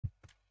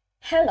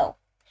Hello,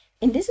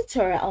 in this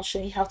tutorial I'll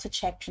show you how to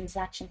check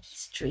transaction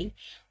history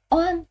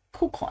on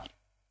Kucoin.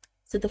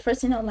 So the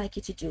first thing I'd like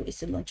you to do is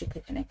to launch your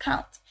Kucoin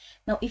account.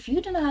 Now if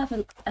you do not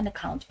have an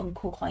account on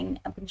Kucoin,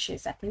 I'm going to show you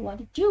exactly what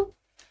to do.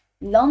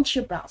 Launch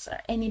your browser,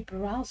 any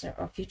browser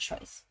of your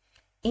choice.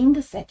 In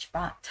the search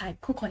bar,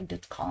 type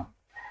kucoin.com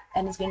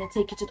and it's going to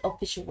take you to the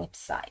official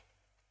website.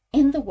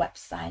 In the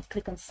website,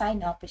 click on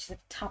sign up, which is at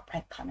the top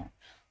right corner.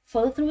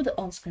 Follow through the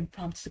on-screen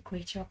prompts to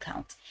create your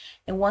account.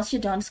 And once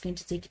you're done, it's going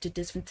to take you to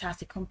this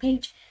fantastic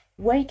homepage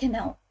where you can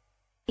now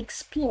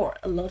explore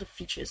a lot of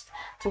features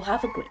to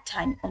have a great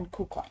time on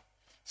Kucoin.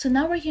 So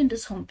now we're here on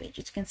this homepage.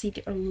 As you can see,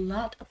 there are a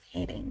lot of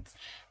headings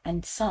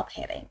and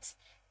subheadings.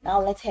 Now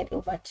let's head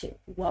over to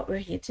what we're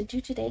here to do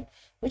today,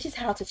 which is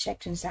how to check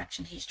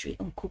transaction history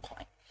on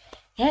Kucoin.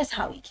 Here's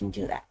how you can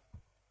do that.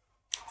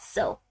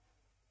 So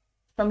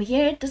from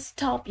here at the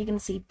top, you can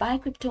see buy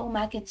crypto,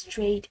 markets,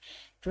 trade,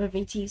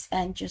 derivatives,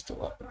 and just a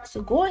lot.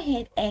 So go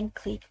ahead and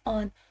click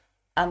on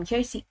here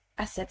you see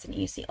assets and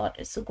you see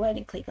orders. So go ahead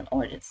and click on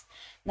orders.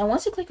 Now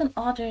once you click on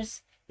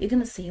orders, you're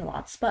gonna see a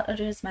lot: spot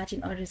orders,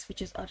 margin orders,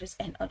 futures orders,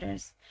 and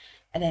others.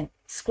 And then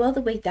scroll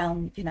the way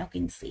down, you're now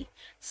going to see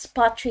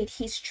spot trade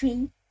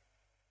history.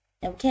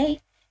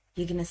 Okay,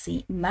 you're gonna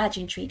see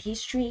margin trade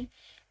history,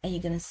 and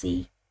you're gonna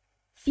see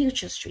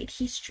futures trade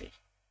history.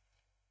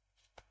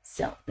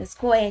 So let's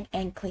go ahead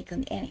and click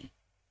on any.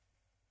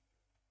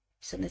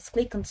 So let's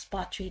click on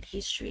spot trade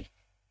history.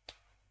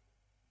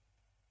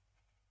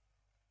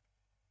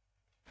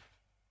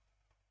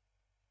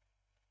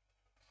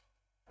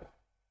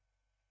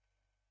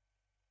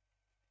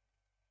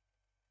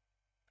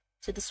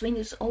 So the swing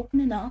is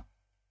opening up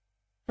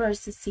for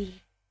us to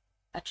see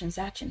a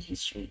transaction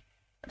history,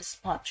 or the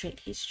spot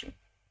trade history.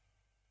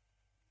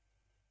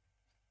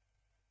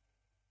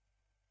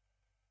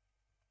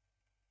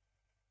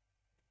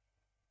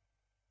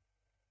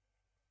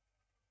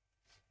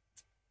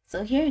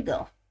 So here you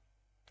go.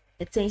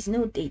 It says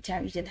no data.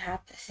 You didn't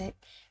have it.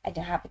 I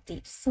don't have a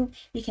date. So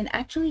you can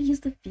actually use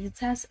the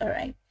filters, all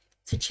right,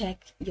 to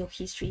check your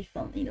history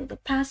from the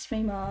past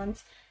 3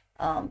 months.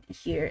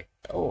 Here,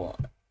 or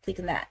click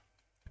on that.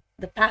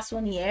 The past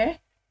 1 year,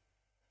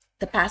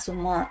 the past 1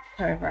 month,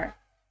 however,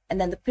 and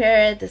then the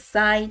period, the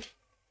side.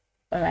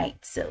 All right,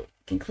 so you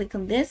can click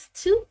on this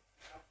too,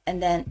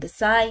 and then the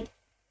side.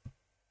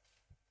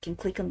 You can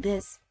click on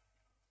this.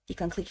 You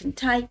can click on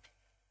type.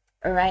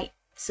 All right.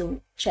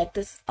 So check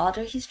this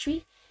order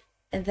history,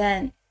 and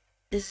then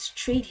this is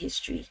trade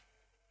history.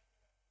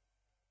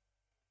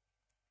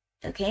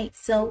 Okay,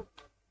 so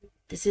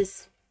this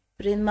is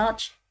pretty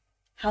much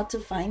how to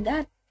find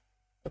that.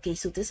 Okay,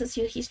 so this is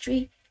your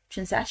history,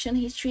 transaction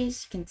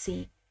histories. You can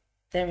see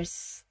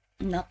there's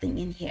nothing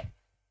in here.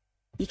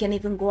 You can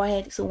even go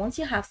ahead. So once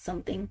you have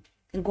something,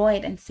 you can go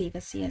ahead and save a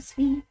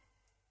CSV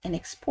and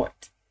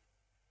export.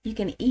 You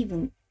can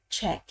even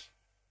check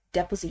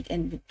deposit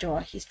and withdrawal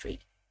history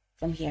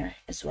from here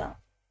as well.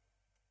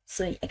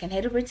 So I can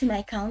head over to my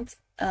account,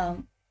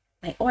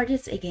 my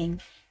orders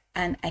again,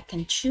 and I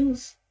can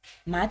choose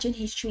margin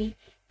history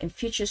and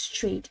futures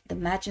trade, the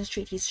margin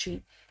trade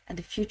history and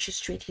the futures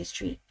trade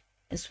history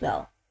as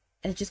well.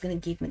 And it's just going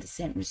to give me the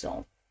same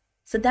result.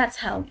 So that's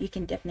how you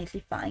can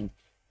definitely find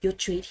your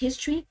trade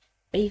history,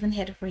 or even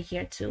head over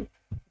here to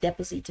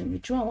deposit and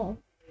withdrawal.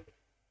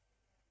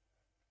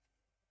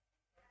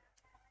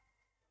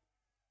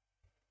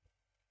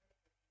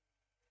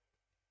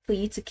 For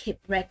you to keep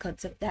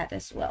records of that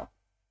as well.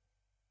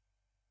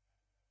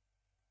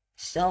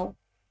 So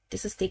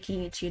this is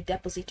taking you to your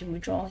deposit and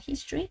withdrawal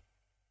history.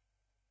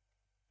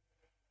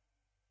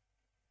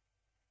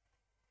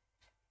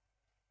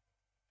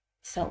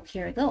 So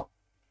here we go.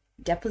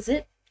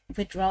 Deposit,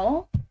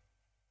 withdrawal,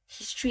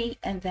 history,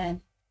 and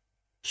then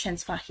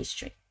transfer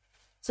history.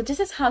 So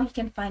this is how you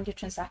can find your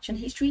transaction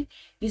history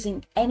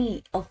using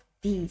any of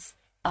these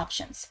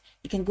options.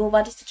 You can go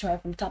over this tutorial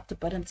from top to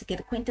bottom to get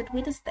acquainted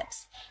with the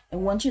steps.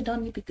 And once you're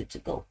done, you'll be good to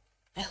go.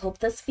 I hope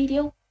this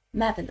video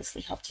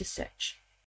marvelously helped you search.